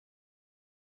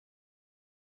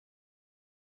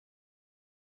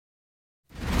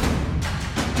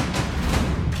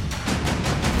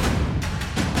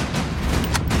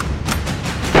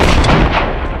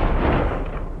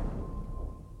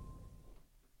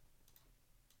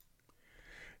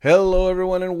Hello,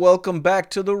 everyone, and welcome back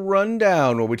to the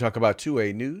Rundown, where we talk about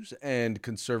 2A news and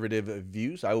conservative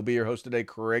views. I will be your host today,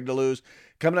 Craig DeLuz,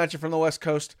 coming at you from the West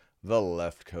Coast, the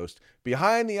left coast,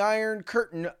 behind the Iron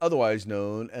Curtain, otherwise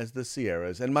known as the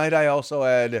Sierras. And might I also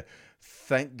add,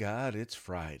 thank God it's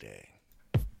Friday.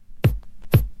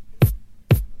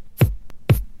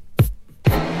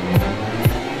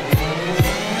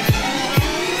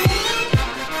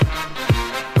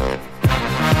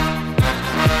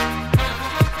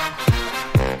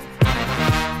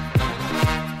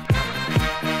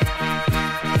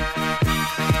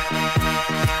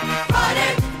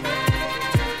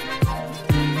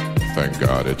 Thank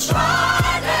God it's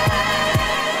Friday.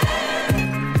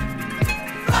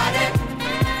 Friday.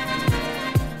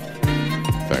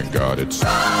 Thank God it's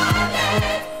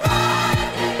Friday.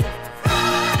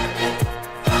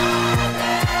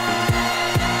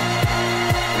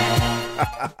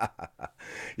 Friday.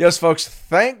 Yes, folks,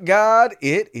 thank God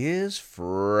it is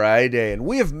Friday, and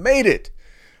we have made it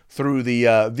through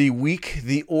the week,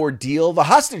 the ordeal, the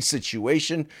hostage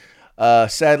situation.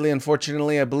 Sadly,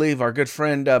 unfortunately, I believe our good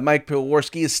friend Mike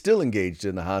Pilwarski is still engaged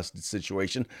in the hostage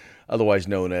situation, otherwise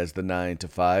known as the 9 to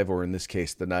 5, or in this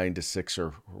case, the 9 to 6,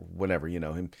 or whatever. You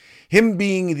know, him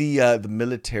being the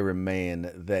military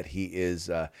man that he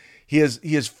is. He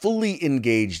is fully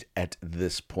engaged at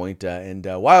this point, and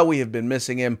while we have been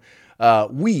missing him,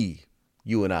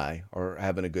 you and I, are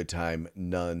having a good time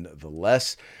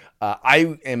nonetheless.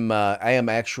 I am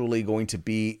actually going to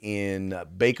be in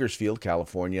Bakersfield,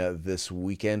 California this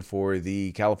weekend for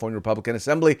the California Republican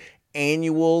Assembly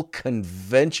annual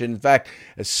convention. In fact,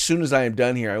 as soon as I am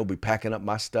done here, I will be packing up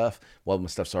my stuff. Well, my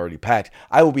stuff's already packed.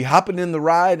 I will be hopping in the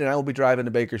ride, and I will be driving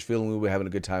to Bakersfield, and we'll be having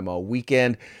a good time all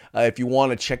weekend. If you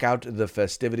want to check out the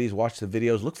festivities, watch the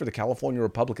videos, look for the California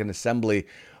Republican Assembly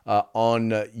on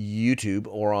YouTube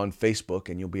or on Facebook,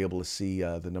 and you'll be able to see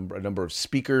a number of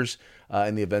speakers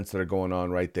and the events that are going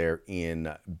on right there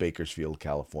in Bakersfield,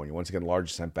 California. Once again,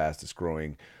 largest and fastest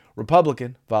growing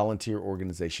Republican volunteer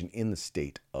organization in the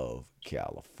state of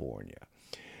California.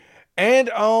 And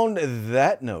on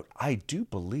that note, I do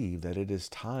believe that it is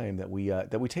time that we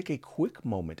take a quick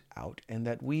moment out and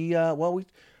that we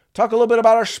talk a little bit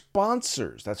about our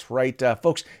sponsors. That's right,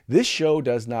 folks. This show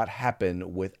does not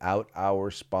happen without our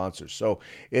sponsors, so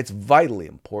it's vitally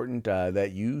important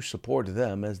that you support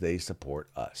them as they support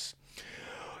us.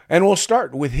 And we'll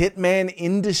start with Hitman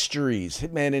Industries.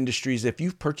 Hitman Industries, if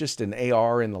you've purchased an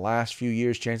AR in the last few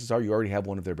years, chances are you already have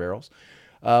one of their barrels.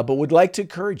 But would like to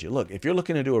encourage you. Look, if you're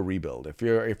looking to do a rebuild, if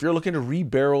you're looking to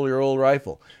rebarrel your old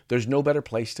rifle, there's no better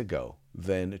place to go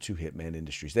than to Hitman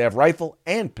Industries. They have rifle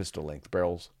and pistol length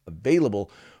barrels available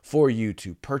for you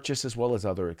to purchase, as well as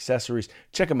other accessories.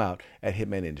 Check them out at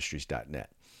hitmanindustries.net.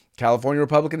 California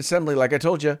Republican Assembly, like I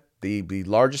told you, the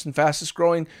largest and fastest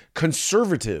growing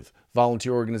conservative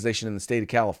volunteer organization in the state of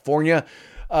California.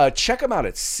 Check them out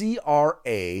at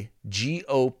cragop.org.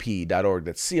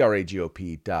 That's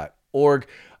cragop.org.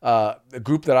 A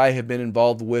group that I have been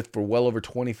involved with for well over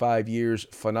 25 years.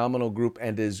 Phenomenal group,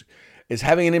 and is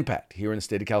having an impact here in the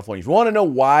state of California. If you want to know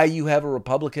why you have a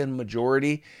Republican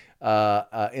majority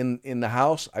in the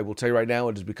House, I will tell you right now,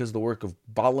 it is because of the work of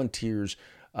volunteers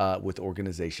with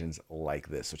organizations like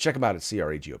this. So check them out at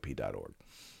cragop.org.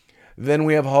 Then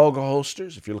we have Hog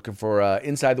holsters. If you're looking for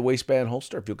inside the waistband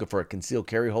holster, if you're looking for a concealed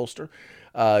carry holster,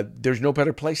 there's no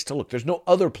better place to look. There's no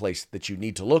other place that you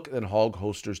need to look than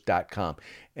hogholsters.com.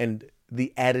 And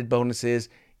the added bonus is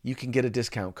you can get a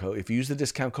discount code. If you use the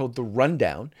discount code The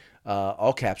Rundown,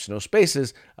 all caps, no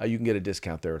spaces, you can get a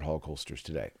discount there at Hog Holsters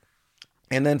today.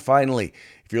 And then finally,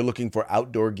 if you're looking for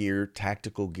outdoor gear,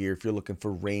 tactical gear, if you're looking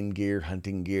for rain gear,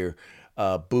 hunting gear,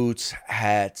 boots,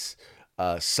 hats,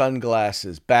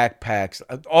 sunglasses, backpacks,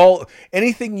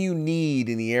 anything you need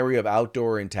in the area of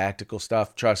outdoor and tactical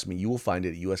stuff, trust me, you will find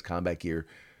it at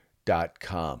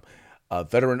uscombatgear.com.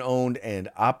 Veteran owned and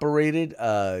operated.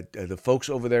 The folks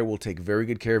over there will take very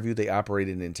good care of you. They operate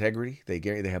in integrity. They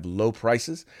have low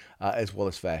prices as well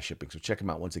as fast shipping. So check them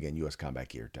out once again,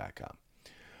 uscombatgear.com.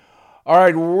 All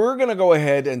right, we're going to go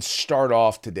ahead and start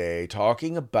off today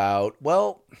talking about,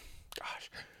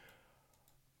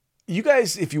 you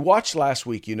guys, if you watched last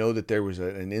week, you know that there was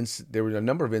a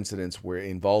number of incidents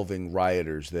involving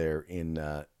rioters there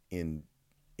in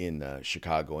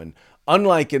Chicago, and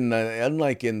unlike in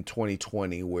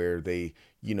 2020 where they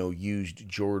used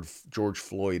George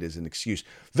Floyd as an excuse,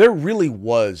 there really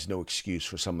was no excuse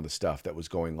for some of the stuff that was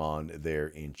going on there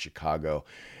in Chicago.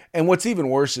 And what's even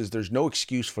worse is there's no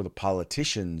excuse for the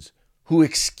politicians who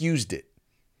excused it.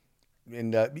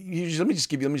 And let me just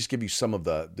give you some of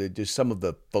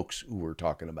the folks who were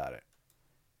talking about it.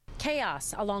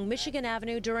 Chaos along Michigan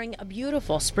Avenue during a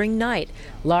beautiful spring night.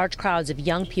 Large crowds of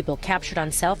young people captured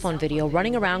on cell phone video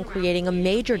running around, creating a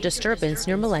major disturbance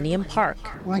near Millennium Park.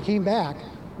 When I came back,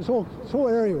 this whole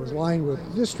area was lined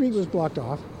with, this street was blocked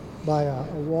off by a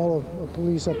wall of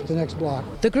police up at the next block.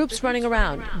 The groups running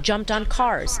around jumped on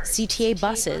cars, CTA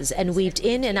buses, and weaved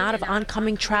in and out of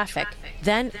oncoming traffic.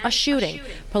 Then a shooting.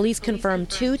 Police confirmed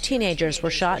 2 teenagers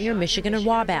were shot near Michigan and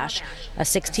Wabash. A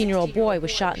 16-year-old boy was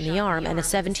shot in the arm, and a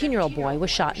 17-year-old boy was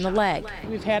shot in the leg.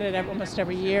 We've had it almost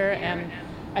every year, and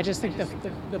I just think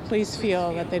the police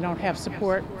feel that they don't have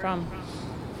support from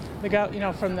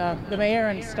from the mayor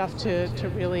and stuff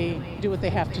to really do what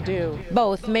they have to do.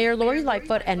 Both Mayor Lori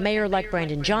Lightfoot and Mayor-elect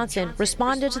Brandon Johnson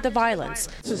responded to the violence.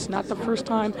 This is not the first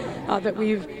time that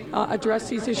we've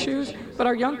addressed these issues, but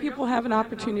our young people have an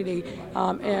opportunity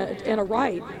and a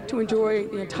right to enjoy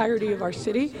the entirety of our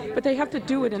city, but they have to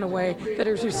do it in a way that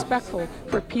is respectful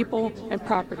for people and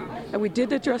property. And we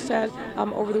did address that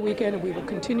over the weekend, and we will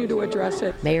continue to address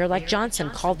it. Mayor-elect Johnson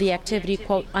called the activity,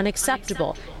 quote,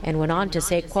 unacceptable, and went on to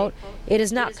say, quote, it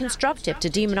is not constructive to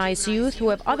demonize youth who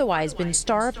have otherwise been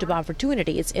starved of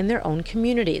opportunities in their own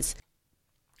communities.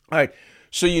 All right.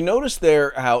 So you notice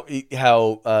there how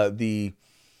at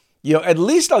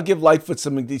least I'll give Lightfoot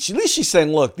some. At least she's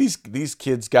saying, look, these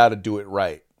kids got to do it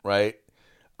right. But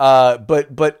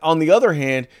on the other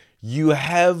hand, you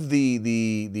have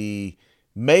the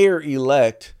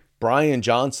mayor-elect Brian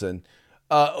Johnson,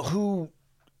 who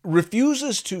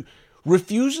refuses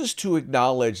to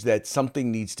acknowledge that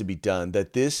something needs to be done,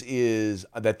 that this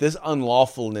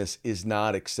unlawfulness is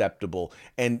not acceptable.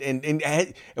 And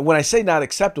when I say not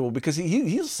acceptable, because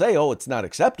he'll say, oh, it's not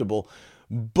acceptable.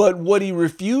 But what he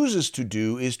refuses to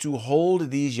do is to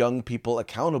hold these young people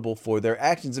accountable for their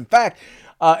actions. In fact,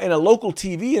 in a local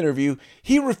TV interview,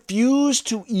 he refused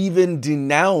to even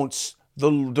denounce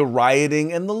the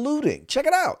rioting and the looting. Check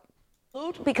it out.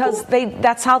 Because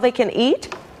that's how they can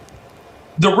eat?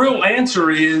 The real answer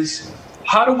is,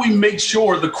 how do we make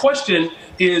sure, the question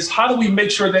is, how do we make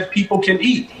sure that people can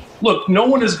eat? Look, no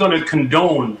one is going to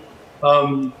condone,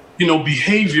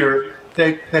 behavior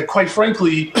that quite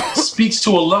frankly speaks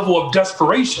to a level of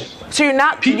desperation. So you're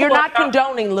not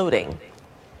condoning looting?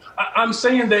 I'm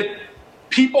saying that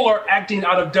people are acting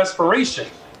out of desperation.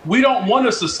 We don't want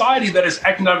a society that is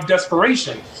acting out of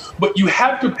desperation, but you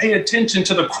have to pay attention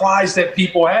to the cries that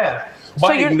people have.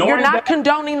 So you're not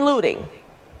condoning looting?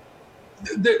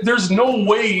 There's no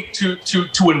way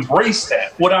to embrace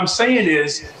that. What I'm saying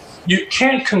is, you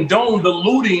can't condone the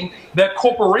looting that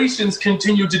corporations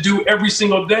continue to do every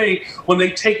single day when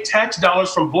they take tax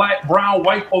dollars from black, brown,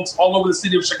 white folks all over the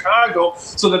city of Chicago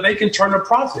so that they can turn a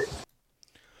profit.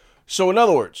 So in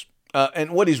other words,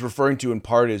 and what he's referring to in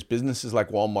part is businesses like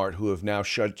Walmart, who have now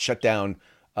shut down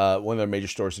one of their major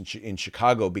stores in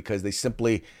Chicago because they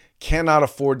simply cannot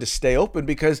afford to stay open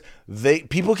because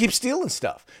people keep stealing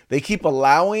stuff. They keep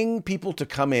allowing people to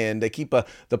come in. They keep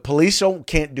the police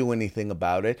can't do anything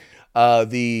about it.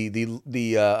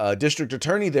 The district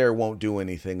attorney there won't do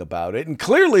anything about it, and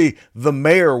clearly the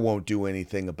mayor won't do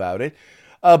anything about it.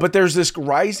 But there's this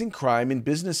rising crime, and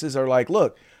businesses are like,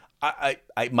 look,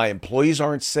 my employees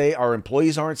aren't safe. Our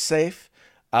employees aren't safe.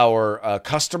 Our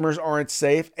customers aren't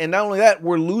safe, and not only that,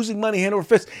 we're losing money hand over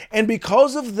fist. And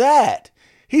because of that,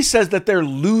 he says that they're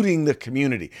looting the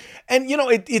community. And,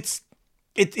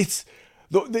 it's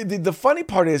the funny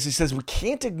part is he says we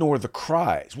can't ignore the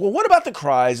cries. Well, what about the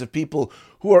cries of people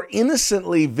who are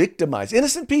innocently victimized,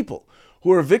 innocent people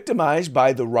who are victimized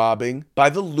by the robbing, by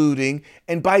the looting,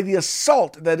 and by the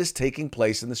assault that is taking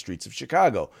place in the streets of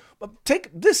Chicago? Take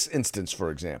this instance,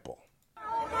 for example.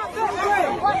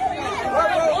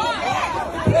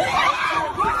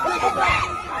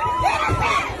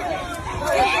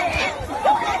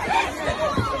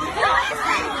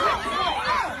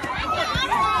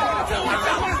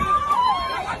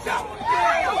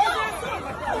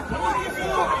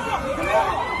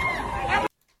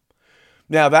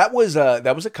 Now that was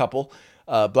a couple,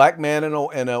 black man and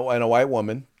a white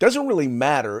woman. Doesn't really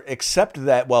matter, except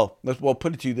that we'll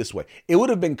put it to you this way: it would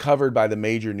have been covered by the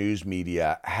major news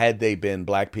media had they been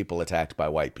black people attacked by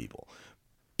white people,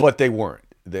 but they weren't.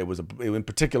 In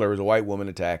particular, it was a white woman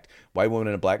attacked, white woman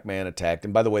and a black man attacked.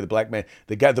 And by the way, the black man,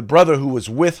 the brother who was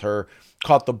with her,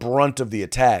 caught the brunt of the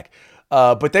attack.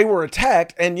 But they were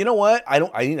attacked, and you know what? I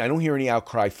don't hear any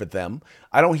outcry for them.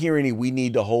 I don't hear any, we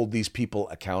need to hold these people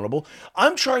accountable.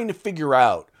 I'm trying to figure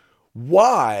out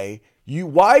why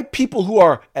people who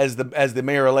are, as the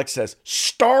mayor-elect says,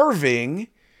 starving,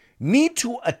 need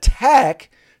to attack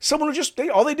someone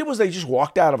who all they did was they just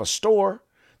walked out of a store.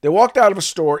 They walked out of a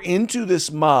store into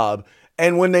this mob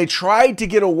And when they tried to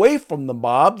get away from the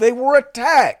mob, they were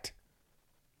attacked.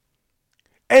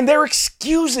 And they're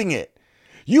excusing it.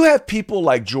 You have people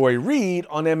like Joy Reid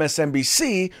on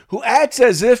MSNBC who acts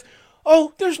as if,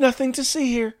 oh, there's nothing to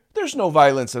see here. There's no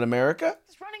violence in America.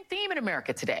 It's a running theme in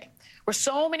America today, where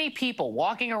so many people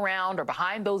walking around or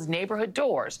behind those neighborhood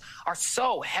doors are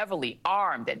so heavily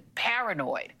armed and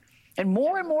paranoid. And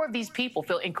more of these people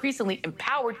feel increasingly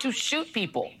empowered to shoot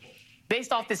people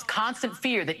based off this constant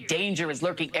fear that danger is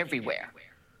lurking everywhere.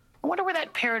 I wonder where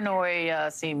that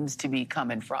paranoia seems to be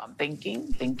coming from.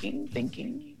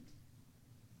 Thinking.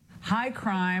 High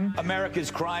crime.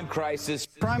 America's crime crisis.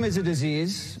 Crime is a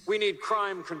disease. We need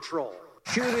crime control.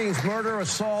 Shootings, murder,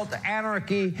 assault,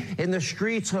 anarchy in the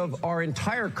streets of our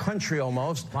entire country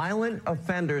almost. Violent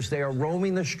offenders, they are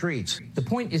roaming the streets. The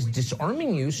point is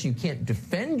disarming you so you can't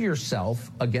defend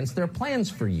yourself against their plans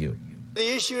for you.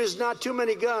 The issue is not too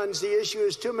many guns. The issue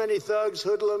is too many thugs,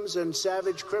 hoodlums, and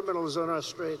savage criminals on our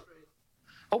street.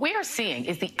 What we are seeing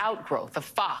is the outgrowth of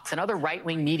Fox and other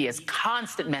right-wing media's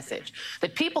constant message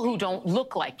that people who don't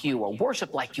look like you or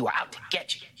worship like you are out to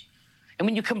get you. And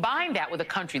when you combine that with a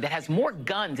country that has more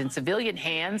guns in civilian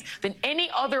hands than any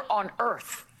other on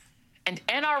earth, and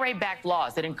NRA-backed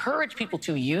laws that encourage people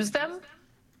to use them,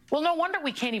 well, no wonder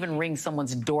we can't even ring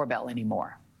someone's doorbell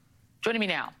anymore. Joining me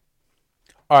now.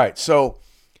 All right, so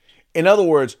in other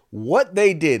words, what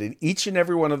they did in each and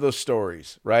every one of those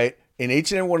stories, right? In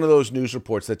each and every one of those news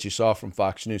reports that you saw from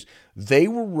Fox News, they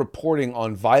were reporting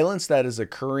on violence that is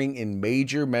occurring in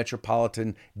major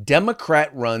metropolitan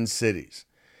Democrat-run cities.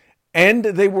 And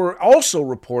they were also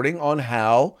reporting on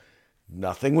how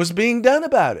nothing was being done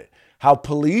about it. How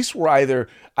police were either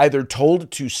told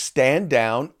to stand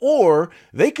down or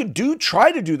they could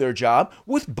try to do their job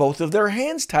with both of their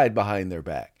hands tied behind their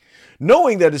back.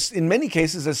 Knowing that in many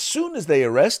cases, as soon as they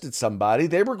arrested somebody,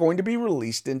 they were going to be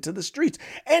released into the streets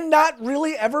and not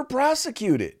really ever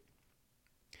prosecuted.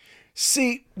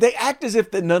 See, they act as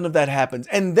if none of that happens.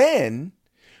 And then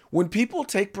when people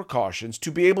take precautions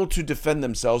to be able to defend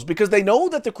themselves because they know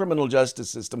that the criminal justice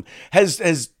system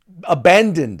has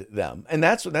abandoned them. And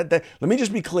that's that. Let me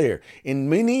just be clear. In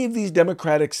many of these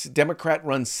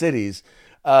Democrat-run cities,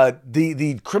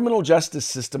 the criminal justice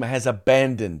system has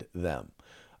abandoned them.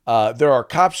 There are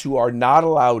cops who are not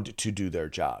allowed to do their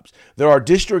jobs. There are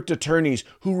district attorneys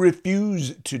who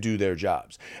refuse to do their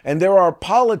jobs. And there are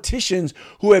politicians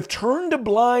who have turned a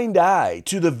blind eye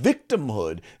to the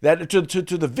victimhood,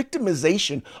 to the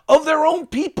victimization of their own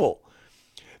people.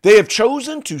 They have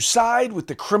chosen to side with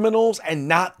the criminals and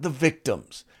not the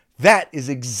victims. That is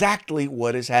exactly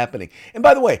what is happening. And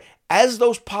by the way, as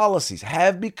those policies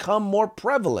have become more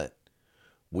prevalent,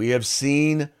 we have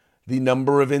seen the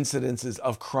number of incidences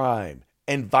of crime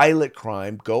and violent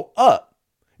crime go up.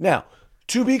 Now,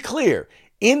 to be clear,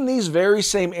 in these very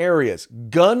same areas,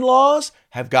 gun laws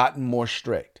have gotten more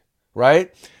strict,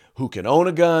 right? Who can own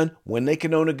a gun, when they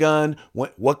can own a gun,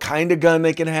 what kind of gun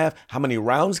they can have, how many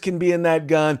rounds can be in that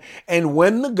gun, and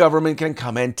when the government can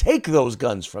come and take those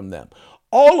guns from them.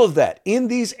 All of that in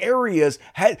these areas,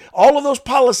 all of those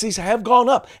policies have gone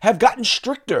up, have gotten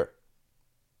stricter,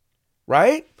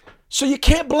 right? So you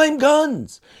can't blame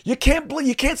guns. You can't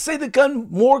say the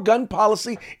more gun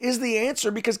policy is the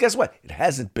answer because guess what? It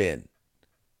hasn't been.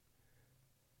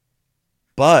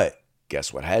 But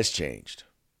guess what has changed?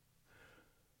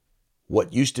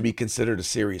 What used to be considered a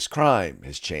serious crime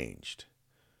has changed.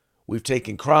 We've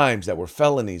taken crimes that were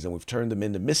felonies and we've turned them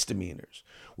into misdemeanors.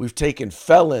 We've taken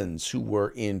felons who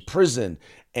were in prison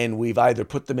and we've either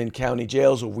put them in county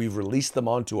jails or we've released them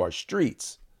onto our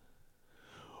streets.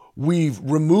 We've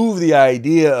removed the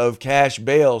idea of cash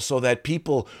bail so that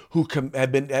people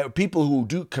who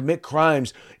do commit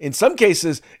crimes, in some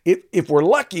cases, if we're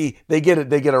lucky, they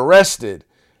get arrested,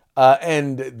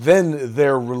 and then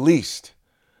they're released,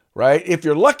 right? If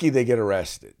you're lucky, they get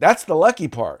arrested. That's the lucky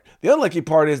part. The unlucky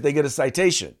part is they get a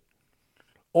citation,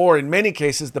 or in many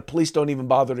cases, the police don't even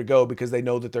bother to go because they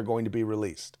know that they're going to be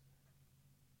released.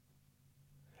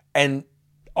 And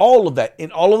all of that,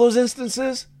 in all of those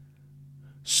instances,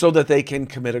 so that they can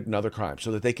commit another crime,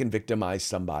 so that they can victimize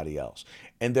somebody else.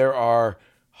 And there are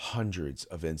hundreds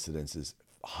of incidences,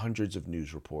 hundreds of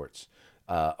news reports.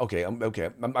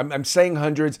 I'm saying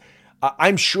hundreds.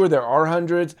 I'm sure there are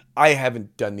hundreds. I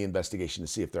haven't done the investigation to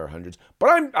see if there are hundreds,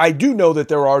 but I do know that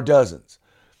there are dozens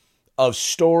of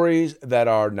stories that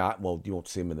are not, well, you won't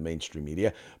see them in the mainstream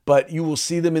media, but you will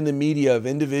see them in the media of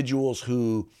individuals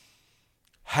who,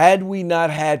 had we not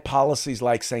had policies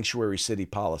like sanctuary city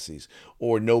policies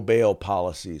or no bail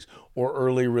policies or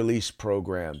early release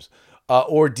programs,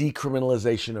 or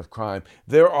decriminalization of crime.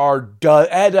 There are,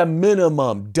 at a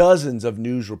minimum, dozens of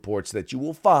news reports that you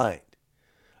will find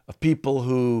of people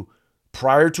who,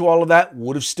 prior to all of that,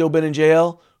 would have still been in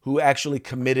jail, who actually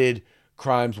committed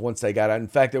crimes once they got out. In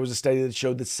fact, there was a study that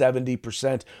showed that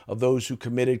 70% of those who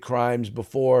committed crimes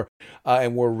before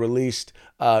and were released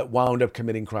wound up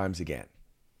committing crimes again.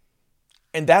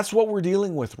 And that's what we're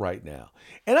dealing with right now.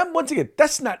 And once again,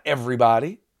 that's not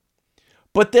everybody.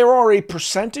 But there are a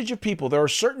percentage of people, there are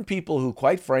certain people who,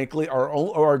 quite frankly,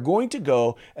 are going to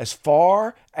go as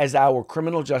far as our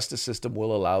criminal justice system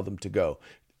will allow them to go.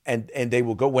 And they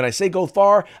will go, when I say go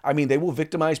far, I mean they will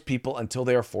victimize people until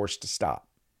they are forced to stop.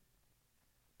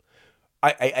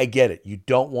 I get it. You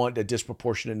don't want a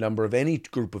disproportionate number of any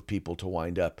group of people to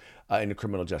wind up in the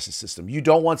criminal justice system. You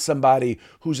don't want somebody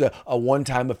who's a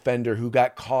one-time offender who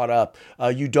got caught up.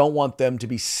 You don't want them to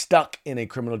be stuck in a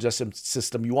criminal justice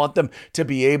system. You want them to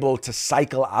be able to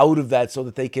cycle out of that so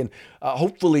that they can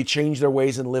hopefully change their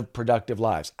ways and live productive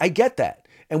lives. I get that.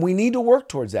 And we need to work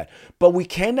towards that. But we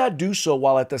cannot do so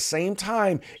while at the same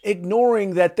time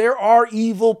ignoring that there are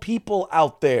evil people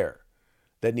out there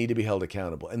that need to be held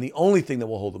accountable. And the only thing that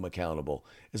will hold them accountable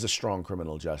is a strong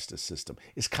criminal justice system,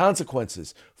 is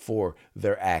consequences for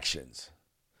their actions.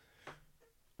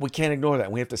 We can't ignore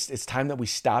that. It's time that we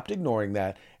stopped ignoring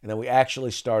that and that we actually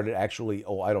started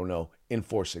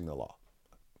enforcing the law.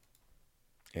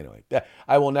 Anyway,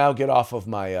 I will now get off of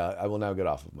my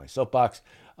soapbox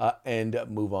and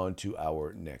move on to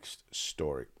our next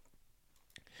story.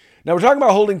 Now we're talking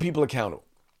about holding people accountable.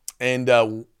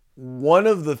 And one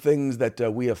of the things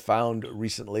that we have found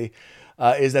recently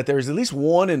is that there is at least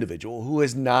one individual who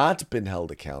has not been held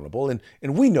accountable. And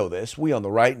we know this. We on the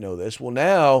right know this. Well,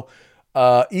 now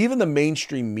even the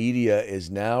mainstream media is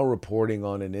now reporting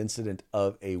on an incident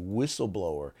of a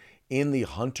whistleblower in the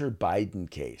Hunter Biden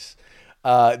case.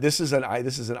 This is an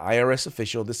IRS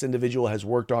official. This individual has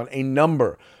worked on a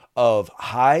number of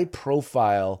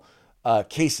high-profile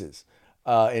cases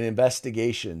and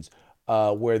investigations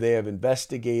where they have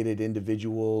investigated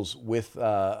individuals with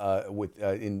dealing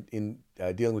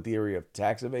with the area of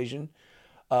tax evasion.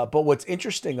 But what's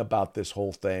interesting about this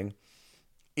whole thing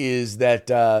is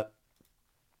that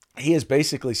he has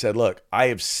basically said, "Look, I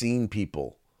have seen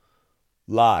people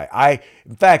lie."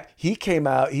 In fact, he came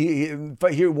out.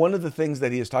 Here, one of the things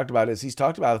that he has talked about is he's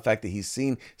talked about the fact that he's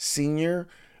seen senior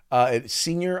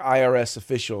IRS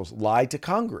officials lie to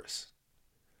Congress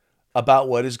about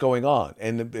what is going on.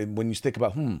 And when you think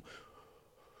about, not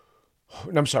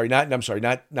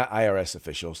IRS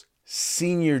officials,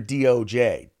 senior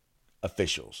DOJ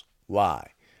officials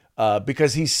lie.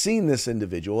 Because he's seen this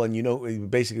individual, and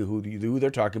basically who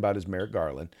they're talking about is Merrick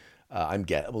Garland. Let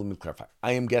me clarify.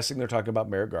 I am guessing they're talking about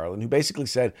Merrick Garland, who basically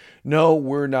said, no,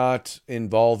 we're not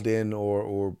involved in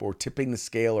or tipping the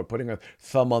scale or putting a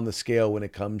thumb on the scale when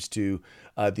it comes to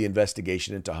the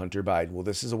investigation into Hunter Biden. Well,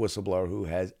 this is a whistleblower who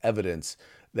has evidence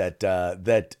that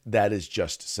that is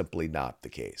just simply not the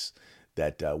case.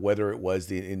 That whether it was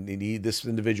this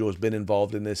individual has been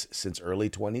involved in this since early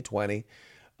 2020,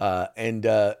 and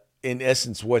in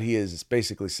essence, what he is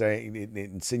basically saying,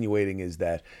 insinuating, is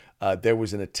that there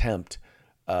was an attempt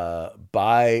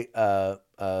by the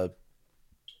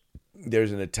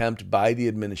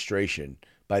administration,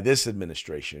 by this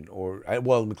administration, let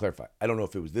me clarify. I don't know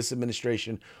if it was this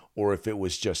administration or if it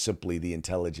was just simply the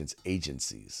intelligence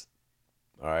agencies,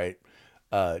 all right,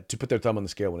 to put their thumb on the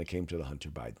scale when it came to the Hunter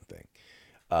Biden thing.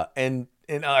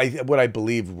 What I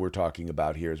believe we're talking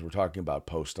about here is we're talking about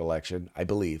post-election. I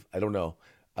believe. I don't know.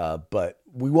 But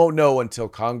we won't know until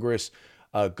Congress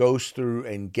goes through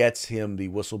and gets him the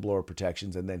whistleblower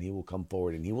protections, and then he will come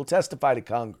forward and he will testify to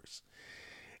Congress.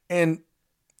 And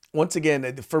once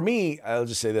again, for me, I'll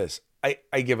just say this.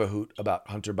 I give a hoot about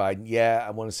Hunter Biden. Yeah,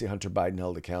 I want to see Hunter Biden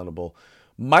held accountable.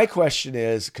 My question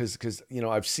is, because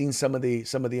I've seen some of the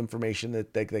information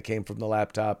that came from the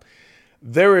laptop.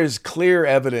 There is clear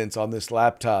evidence on this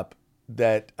laptop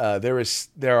that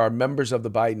there are members of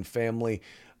the Biden family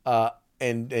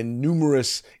and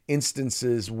numerous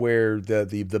instances where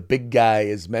the big guy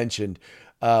is mentioned,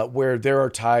 where there are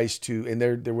ties to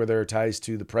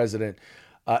the president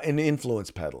and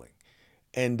influence peddling.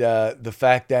 And the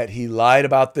fact that he lied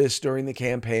about this during the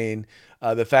campaign,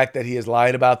 the fact that he has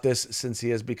lied about this since he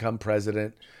has become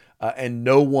president, and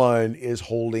no one is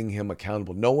holding him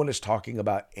accountable. No one is talking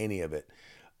about any of it.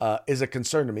 Is a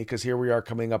concern to me, because here we are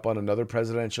coming up on another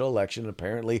presidential election. And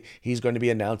apparently he's going to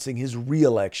be announcing his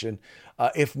reelection.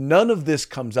 If none of this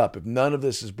comes up, if none of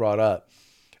this is brought up,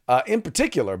 in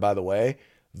particular, by the way,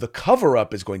 the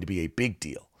cover-up is going to be a big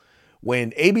deal.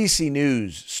 When ABC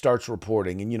News starts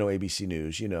reporting, and ABC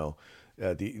News,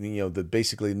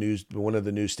 basically one of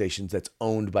the news stations that's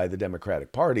owned by the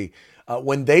Democratic Party,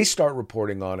 when they start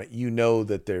reporting on it,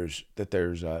 that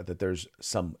there's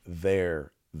some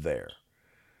there.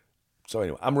 So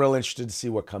anyway, I'm real interested to see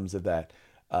what comes of that.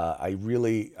 I'm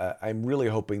really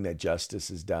hoping that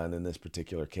justice is done in this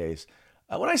particular case.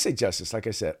 When I say justice, like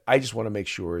I said, I just want to make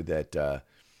sure that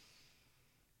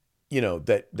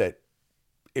that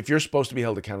if you're supposed to be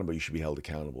held accountable, you should be held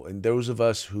accountable. And those of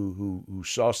us who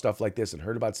saw stuff like this and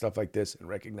heard about stuff like this and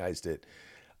recognized it,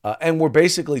 and were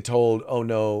basically told, "Oh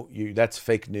no, that's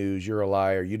fake news. You're a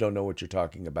liar. You don't know what you're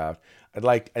talking about." I'd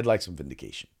like some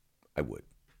vindication. I would.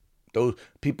 Those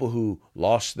people who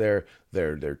lost their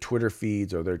Twitter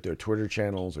feeds or their Twitter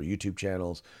channels or YouTube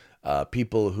channels,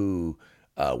 people who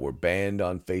were banned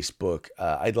on Facebook,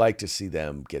 I'd like to see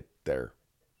them get their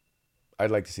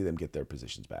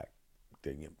positions back.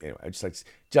 Anyway, I just like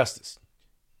justice.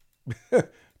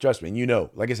 Trust me, and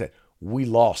like I said, we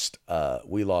lost a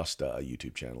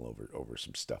YouTube channel over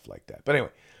some stuff like that. But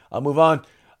anyway, I'll move on.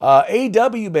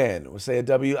 AW ban. We'll say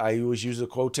AW. I always use the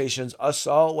quotations.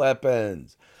 Assault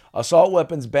weapons. Assault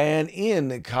weapons ban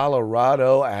in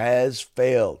Colorado has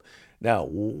failed. Now,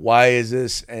 why is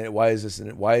this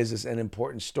an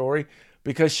important story?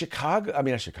 Because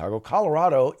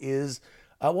Colorado is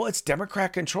it's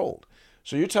Democrat controlled.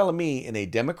 So you're telling me in a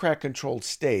Democrat controlled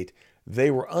state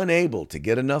they were unable to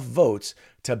get enough votes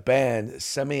to ban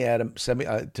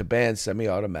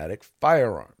semi-automatic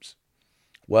firearms.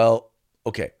 Well,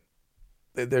 okay.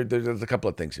 There's a couple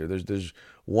of things here. There's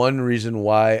one reason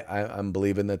why I'm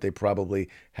believing that they probably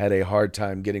had a hard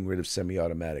time getting rid of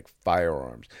semi-automatic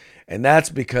firearms. And that's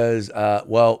because,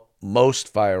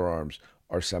 most firearms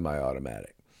are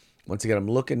semi-automatic. Once again, I'm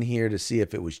looking here to see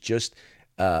if it was just,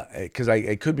 because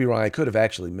I could be wrong. I could have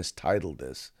actually mistitled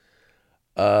this.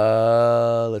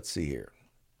 Let's see here.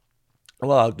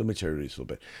 Well, let me tell you this a little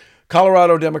bit.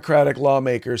 Colorado Democratic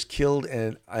lawmakers killed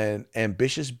an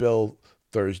ambitious bill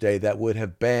Thursday that would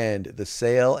have banned the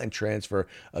sale and transfer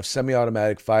of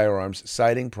semi-automatic firearms,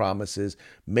 citing promises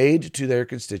made to their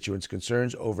constituents,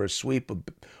 concerns over the sweep of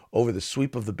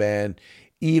the ban,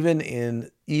 even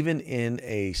in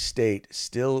a state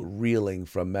still reeling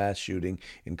from mass shooting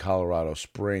in Colorado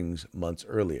Springs months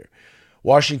earlier.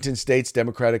 Washington State's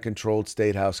Democratic-controlled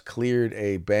State House cleared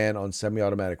a ban on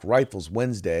semi-automatic rifles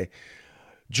Wednesday,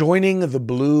 joining the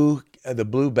blue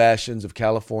bastions of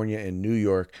California and New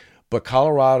York. But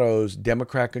Colorado's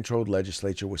Democrat-controlled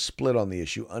legislature was split on the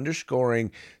issue,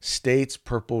 underscoring state's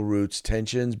purple roots,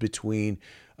 tensions between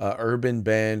urban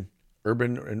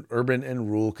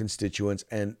and rural constituents,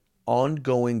 and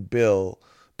ongoing bill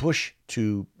push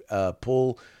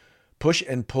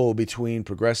and pull between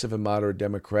progressive and moderate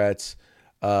Democrats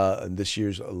in this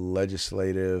year's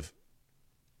legislative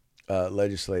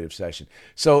session.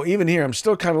 So even here, I'm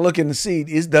still kind of looking to see,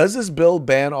 does this bill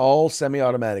ban all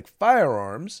semi-automatic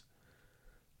firearms?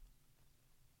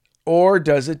 Or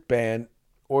does it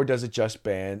just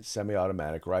ban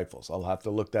semi-automatic rifles? I'll have to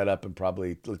look that up and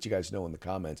probably let you guys know in the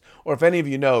comments. Or if any of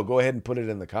you know, go ahead and put it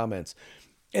in the comments.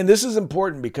 And this is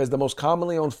important because the most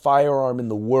commonly owned firearm in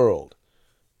the world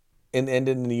and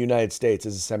in the United States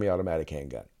is a semi-automatic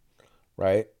handgun,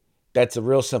 right? That's a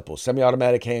real simple.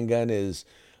 Semi-automatic handgun is,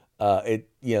 once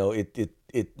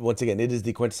again, it is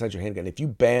the quintessential handgun. If you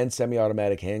ban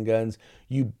semi-automatic handguns,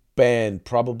 you ban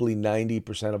probably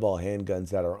 90% of all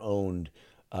handguns that are owned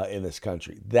in this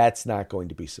country. That's not going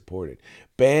to be supported.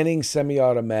 Banning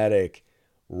semi-automatic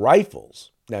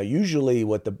rifles. Now, usually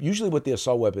what the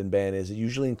assault weapon ban is, it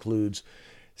usually includes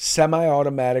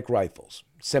semi-automatic rifles,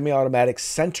 semi-automatic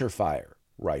centerfire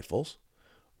rifles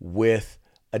with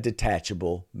a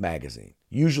detachable magazine.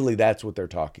 Usually that's what they're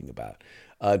talking about.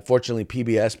 Unfortunately,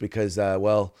 PBS, because,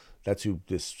 that's who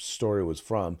this story was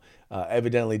from,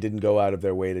 evidently didn't go out of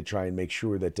their way to try and make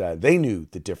sure that they knew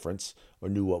the difference or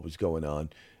knew what was going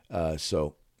on.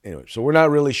 So we're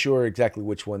not really sure exactly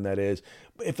which one that is.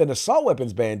 If an assault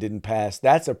weapons ban didn't pass,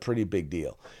 that's a pretty big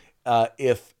deal. I'm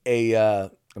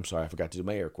sorry, I forgot to do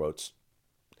my air quotes.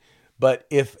 But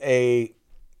if a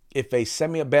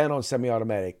ban on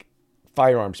semi-automatic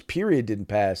firearms period didn't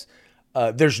pass,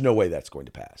 there's no way that's going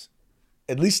to pass.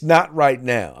 At least not right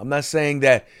now. I'm not saying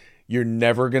that you're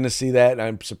never going to see that. And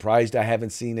I'm surprised I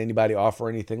haven't seen anybody offer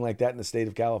anything like that in the state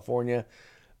of California.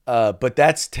 But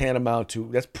that's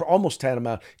almost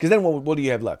tantamount. Because then what do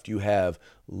you have left? You have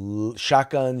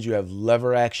shotguns, you have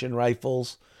lever action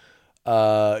rifles,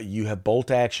 you have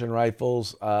bolt action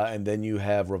rifles, and then you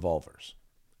have revolvers.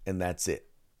 And that's it.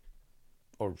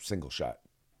 Or single shot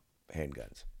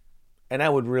handguns. And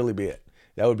that would really be it.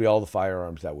 That would be all the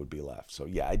firearms that would be left. So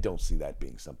yeah, I don't see that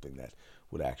being something that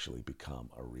would actually become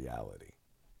a reality.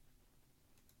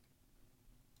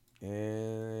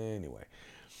 Anyway.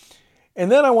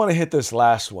 And then I want to hit this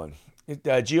last one.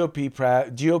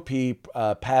 GOP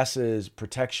passes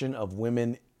Protection of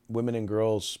Women and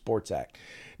Girls Sports Act.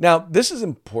 Now, this is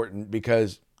important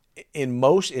because in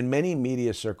many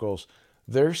media circles,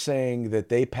 they're saying that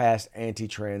they passed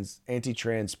anti-trans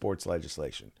sports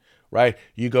legislation, right?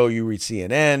 You read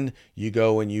CNN, you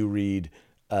go and you read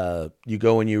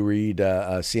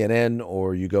CNN,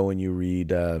 or you go and you read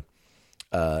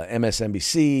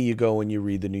MSNBC, you go and you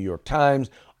read the New York Times.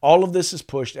 All of this is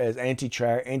pushed as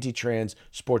anti-trans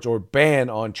sports, or ban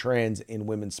on trans in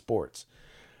women's sports,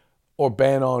 or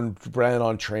ban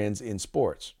on trans in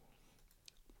sports.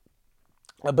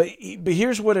 But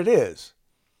here's what it is.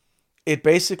 It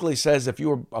basically says if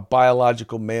you're a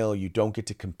biological male, you don't get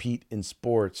to compete in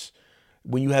sports.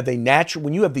 When you have the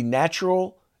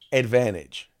natural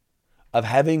advantage of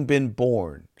having been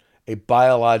born a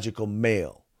biological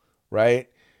male, right?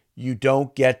 You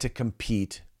don't get to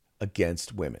compete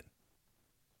against women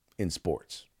in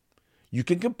sports. You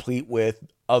can compete with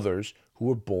others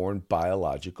who are born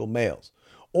biological males.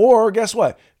 Or guess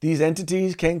what? These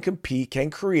entities can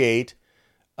create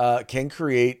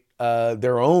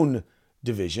their own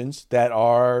divisions that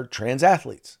are trans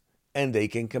athletes, and they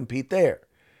can compete there.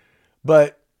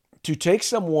 But to take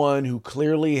someone who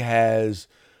clearly has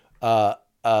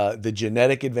the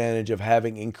genetic advantage of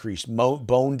having increased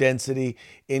bone density,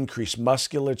 increased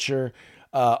musculature,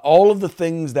 all of the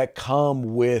things that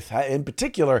come with, in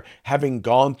particular, having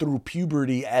gone through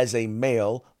puberty as a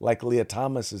male, like Leah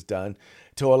Thomas has done,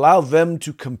 to allow them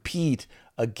to compete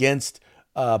against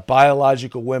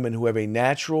biological women who have a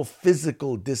natural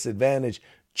physical disadvantage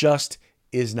just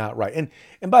is not right.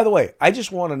 And by the way, I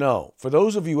just want to know, for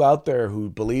those of you out there who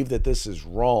believe that this is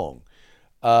wrong,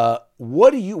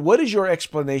 what is your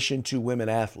explanation to women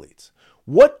athletes?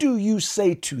 What do you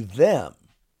say to them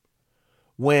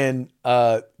when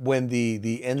the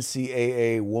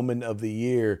NCAA Woman of the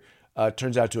Year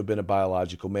turns out to have been a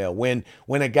biological male? When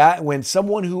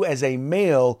someone who as a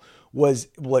male was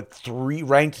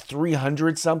ranked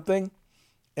 300 something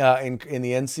in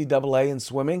the NCAA in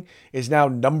swimming is now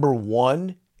number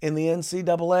one in the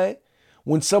NCAA.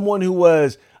 When someone who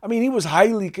was, he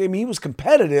was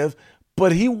competitive,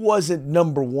 but he wasn't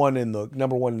number one in the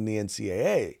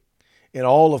NCAA in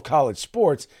all of college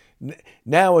sports.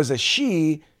 Now as a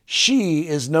she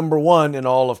is number one in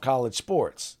all of college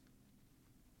sports.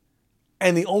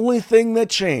 And the only thing that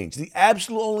changed, the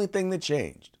absolute only thing that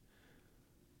changed,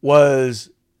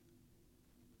 was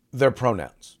their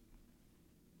pronouns.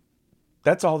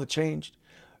 That's all that changed.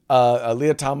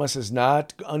 Leah Thomas is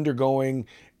not undergoing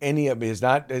any of it. Is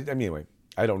not. Anyway,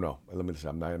 I don't know. I'm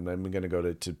not even going to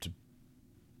go to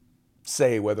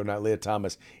say whether or not Leah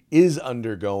Thomas is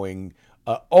undergoing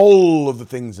all of the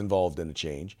things involved in a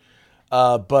change.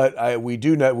 But we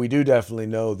do definitely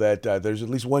know that there's at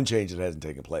least one change that hasn't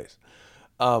taken place.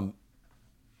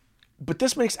 But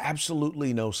this makes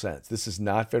absolutely no sense. This is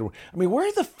not fair. Where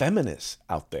are the feminists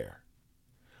out there?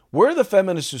 Where are the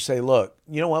feminists who say, look,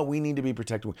 you know what? We need to be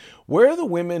protecting women. Where are the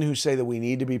women who say that we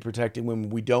need to be protecting women?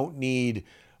 We don't need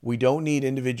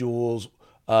individuals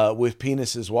with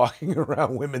penises walking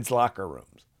around women's locker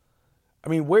rooms.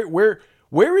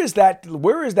 Where is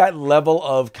that level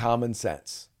of common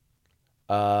sense?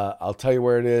 I'll tell you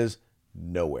where it is.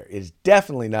 Nowhere. It is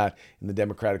definitely not in the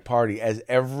Democratic Party, as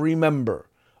every member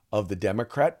of the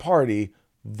Democrat Party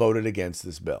voted against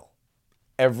this bill.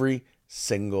 Every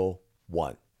single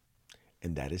one.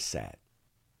 And that is sad.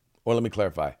 Or let me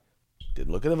clarify.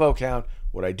 Didn't look at the vote count.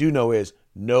 What I do know is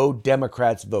no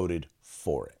Democrats voted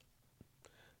for it.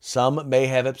 Some may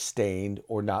have abstained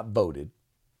or not voted,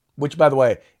 which, by the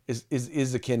way,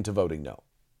 is akin to voting no.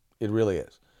 It really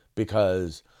is.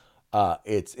 Because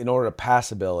it's, in order to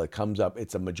pass a bill, it comes up,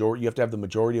 it's a majority. You have to have the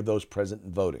majority of those present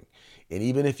and voting. And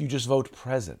even if you just vote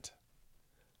present,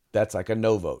 that's like a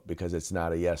no vote because it's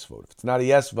not a yes vote. If it's not a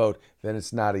yes vote, then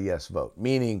it's not a yes vote,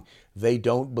 meaning they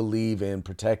don't believe in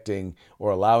protecting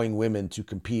or allowing women to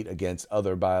compete against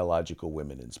other biological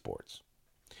women in sports.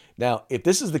 Now, if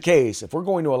this is the case, if we're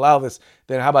going to allow this,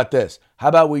 then how about this? How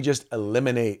about we just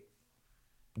eliminate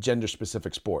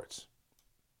gender-specific sports?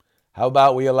 How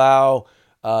about we allow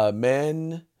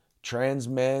men, trans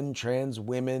women,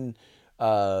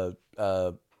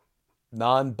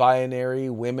 non-binary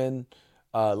women,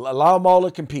 allow them all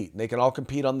to compete. They can all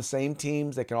compete on the same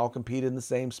teams. They can all compete in the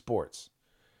same sports,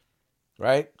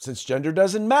 right? Since gender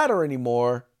doesn't matter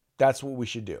anymore, that's what we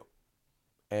should do.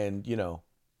 And,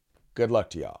 good luck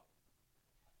to y'all.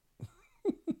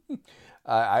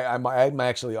 I'm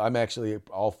actually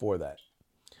all for that.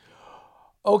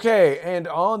 Okay, and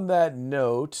on that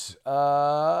note,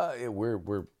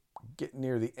 we're getting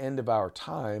near the end of our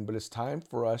time, but it's time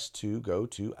for us to go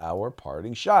to our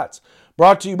parting shots.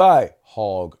 Brought to you by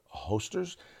Hog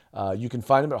Holsters. You can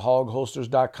find them at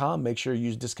hogholsters.com. Make sure you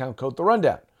use discount code The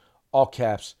Rundown. All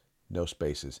caps, no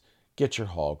spaces. Get your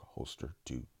Hog holster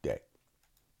today.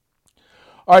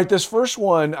 All right, this first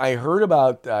one I heard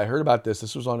about this.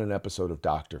 This was on an episode of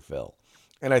Dr. Phil,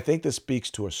 and I think this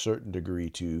speaks to a certain degree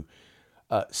to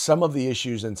some of the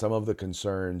issues and some of the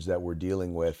concerns that we're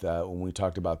dealing with when we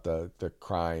talked about the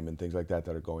crime and things like that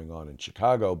are going on in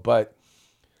Chicago. But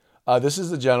this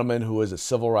is a gentleman who is a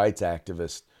civil rights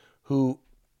activist who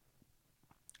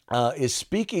is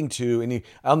speaking to, and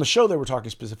on the show they were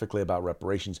talking specifically about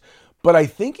reparations, but I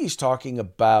think he's talking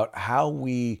about how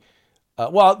we,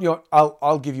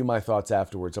 I'll give you my thoughts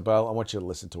afterwards, but I want you to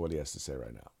listen to what he has to say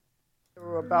right now. There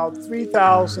were about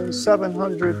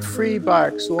 3,700 free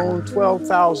blacks who owned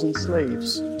 12,000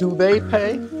 slaves. Do they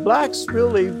pay? Blacks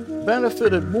really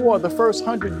benefited more the first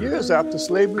 100 years after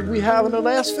slavery we have in the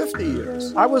last 50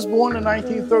 years. I was born in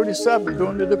 1937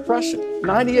 during the Depression.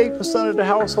 98% of the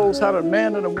households had a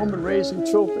man and a woman raising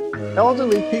children.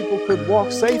 Elderly people could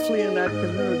walk safely in that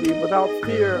community without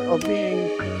fear of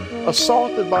being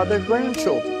assaulted by their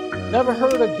grandchildren. Never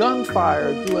heard a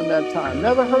gunfire during that time.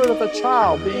 Never heard of a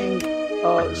child being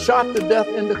shot to death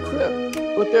in the crib.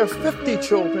 But there are 50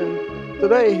 children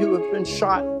today who have been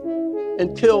shot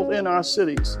and killed in our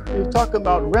cities. You're talking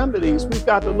about remedies. We've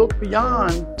got to look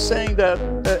beyond saying that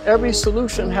every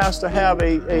solution has to have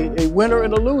a winner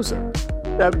and a loser,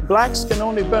 that blacks can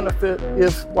only benefit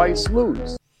if whites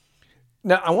lose.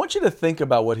 Now, I want you to think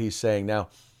about what he's saying. Now,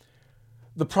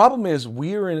 the problem is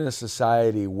we're in a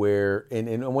society where,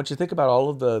 and I want you to think about all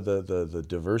of the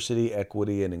diversity,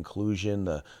 equity, and inclusion,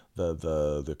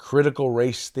 the critical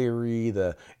race theory,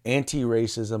 the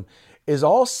anti-racism, is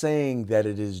all saying that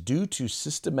it is due to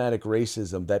systematic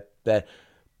racism that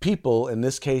people, in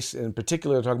this case in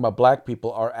particular, talking about black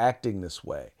people, are acting this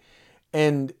way.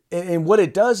 And what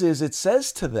it does is it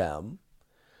says to them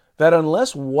that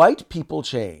unless white people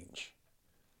change,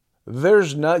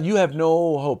 you have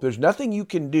no hope. There's nothing you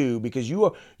can do because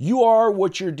you are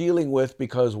what you're dealing with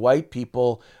because white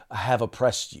people have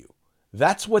oppressed you.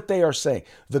 That's what they are saying.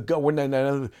 The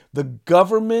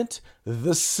government,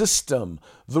 the system,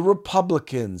 the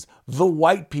Republicans, the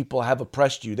white people have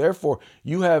oppressed you. Therefore,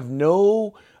 you have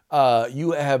no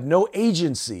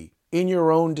agency in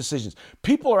your own decisions.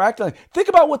 People are acting like, think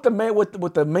about what the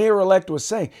mayor-elect was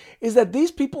saying, is that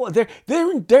these people,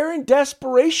 they're in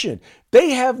desperation. They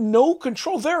have no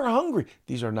control. They're hungry.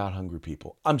 These are not hungry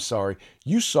people. I'm sorry.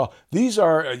 You saw these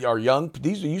are young.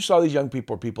 You saw these young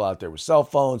people are people out there with cell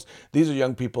phones. These are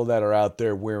young people that are out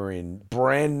there wearing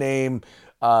brand name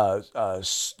jeans,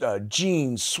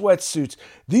 sweatsuits.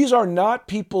 These are not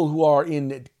people who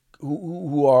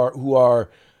are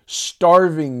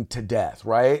starving to death,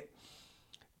 right?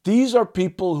 These are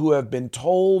people who have been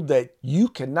told that you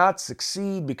cannot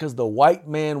succeed because the white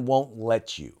man won't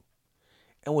let you.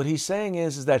 And what he's saying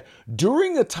is that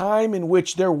during a time in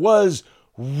which there was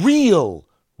real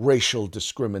racial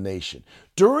discrimination,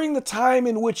 during the time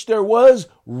in which there was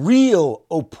real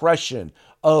oppression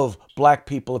of black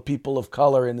people, of people of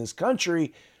color in this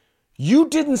country, you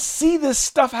didn't see this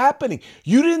stuff happening.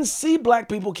 You didn't see black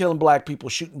people killing black people,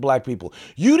 shooting black people.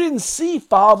 You didn't see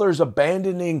fathers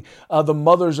abandoning the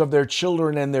mothers of their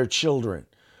children and their children,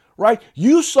 right?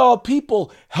 You saw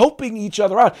people helping each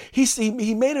other out. He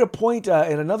made it a point,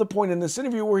 and another point in this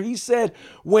interview where he said,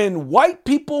 when white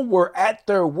people were at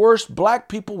their worst, black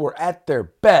people were at their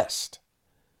best.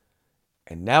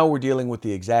 And now we're dealing with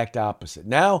the exact opposite.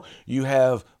 Now you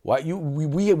have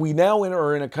we now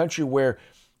are in a country where,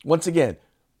 once again,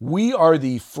 we are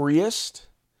the freest,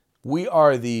 we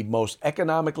are the most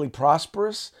economically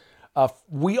prosperous,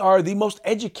 we are the most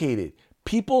educated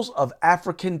peoples of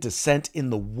African descent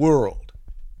in the world.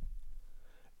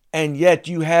 And yet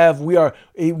we are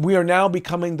now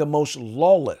becoming the most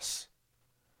lawless.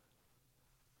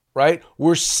 Right?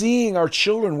 We're seeing our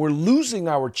children, we're losing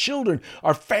our children,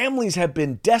 our families have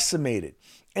been decimated.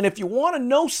 And if you want to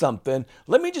know something,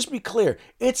 let me just be clear.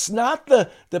 It's not the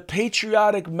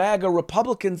patriotic MAGA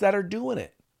Republicans that are doing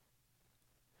it.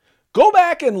 Go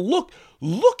back and look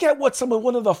at what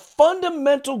one of the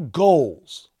fundamental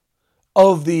goals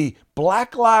of the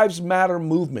Black Lives Matter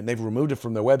movement, they've removed it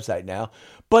from their website now,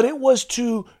 but it was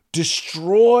to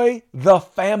destroy the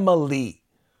family,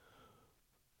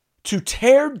 to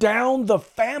tear down the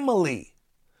family,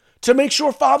 to make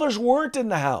sure fathers weren't in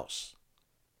the house.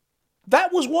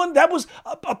 That was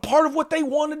a part of what they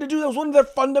wanted to do. That was one of their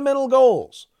fundamental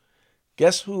goals.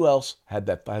 Guess who else has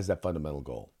that fundamental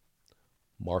goal?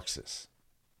 Marxists.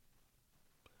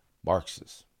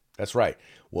 Marxists. That's right.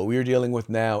 What we are dealing with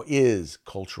now is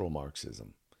cultural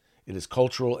Marxism. It is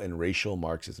cultural and racial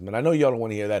Marxism. And I know y'all don't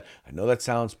want to hear that. I know that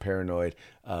sounds paranoid,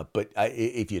 but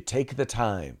if you take the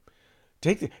time,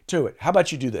 to it. How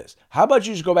about you do this? How about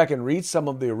you just go back and read some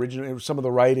of the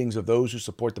writings of those who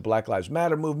support the Black Lives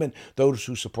Matter movement, those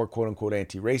who support quote unquote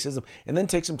anti-racism, and then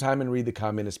take some time and read the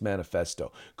Communist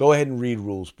Manifesto. Go ahead and read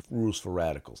Rules for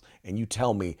Radicals, and you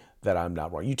tell me that I'm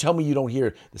not wrong. You tell me you don't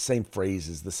hear the same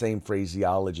phrases, the same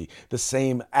phraseology, the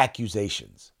same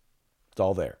accusations. It's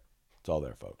all there. It's all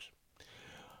there, folks.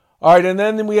 All right, and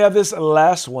then we have this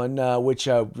last one, which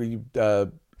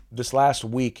this last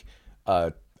week.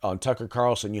 On Tucker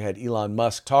Carlson, you had Elon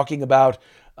Musk talking about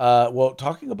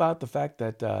the fact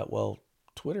that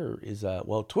Twitter is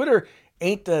Twitter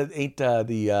ain't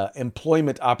the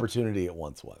employment opportunity it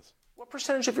once was. What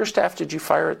percentage of your staff did you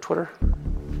fire at Twitter?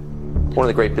 One of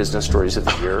the great business stories of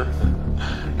the year.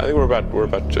 I think we're about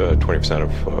 20%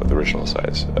 of the original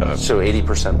size. So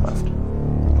 80% left.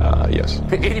 Yes.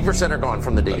 80% are gone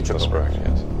from the day you took over. Correct,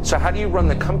 yes. So how do you run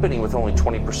the company with only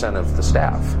 20% of the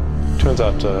staff? Turns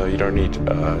out you don't need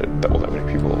that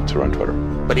many people to run Twitter.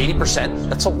 But 80%?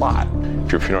 That's a lot.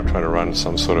 If you're not trying to run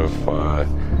some sort of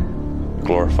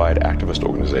glorified activist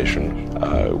organization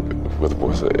and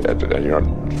you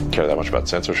don't care that much about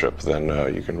censorship, then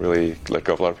you can really let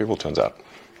go of a lot of people, it turns out.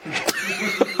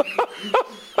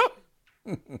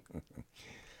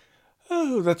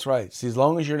 Oh, that's right. See, as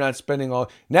long as you're not spending all...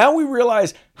 Now we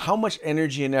realize how much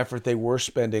energy and effort they were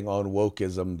spending on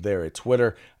wokeism there at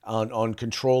Twitter, on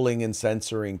controlling and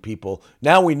censoring people.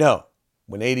 Now we know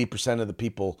when 80% of the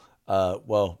people,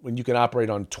 when you can operate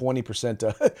on 20%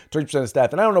 of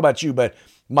staff. And I don't know about you, but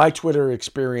my Twitter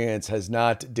experience has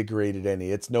not degraded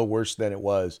any. It's no worse than it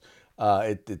was.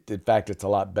 In fact, it's a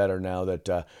lot better now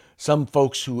that some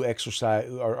folks who exercise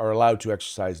are allowed to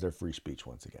exercise their free speech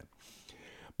once again.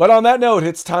 But on that note,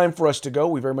 it's time for us to go.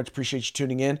 We very much appreciate you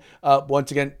tuning in. Once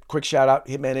again, quick shout out,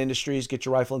 Hitman Industries. Get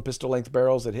your rifle and pistol length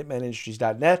barrels at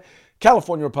hitmanindustries.net.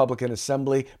 California Republican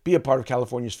Assembly. Be a part of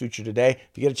California's future today.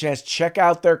 If you get a chance, check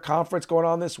out their conference going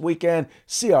on this weekend,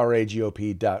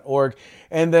 cragop.org.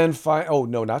 And then,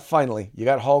 not finally, you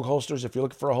got Hog Holsters. If you're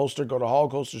looking for a holster, go to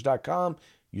hogholsters.com.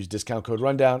 Use discount code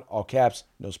RUNDOWN, all caps,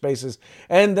 no spaces.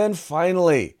 And then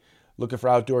finally, looking for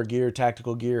outdoor gear,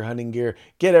 tactical gear, hunting gear,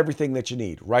 get everything that you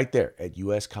need right there at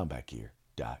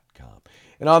uscombatgear.com.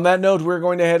 And on that note, we're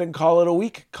going to head and call it a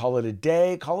week, call it a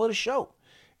day, call it a show.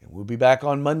 And we'll be back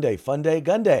on Monday. Fun day,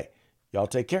 gun day. Y'all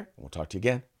take care, and we'll talk to you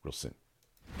again real soon.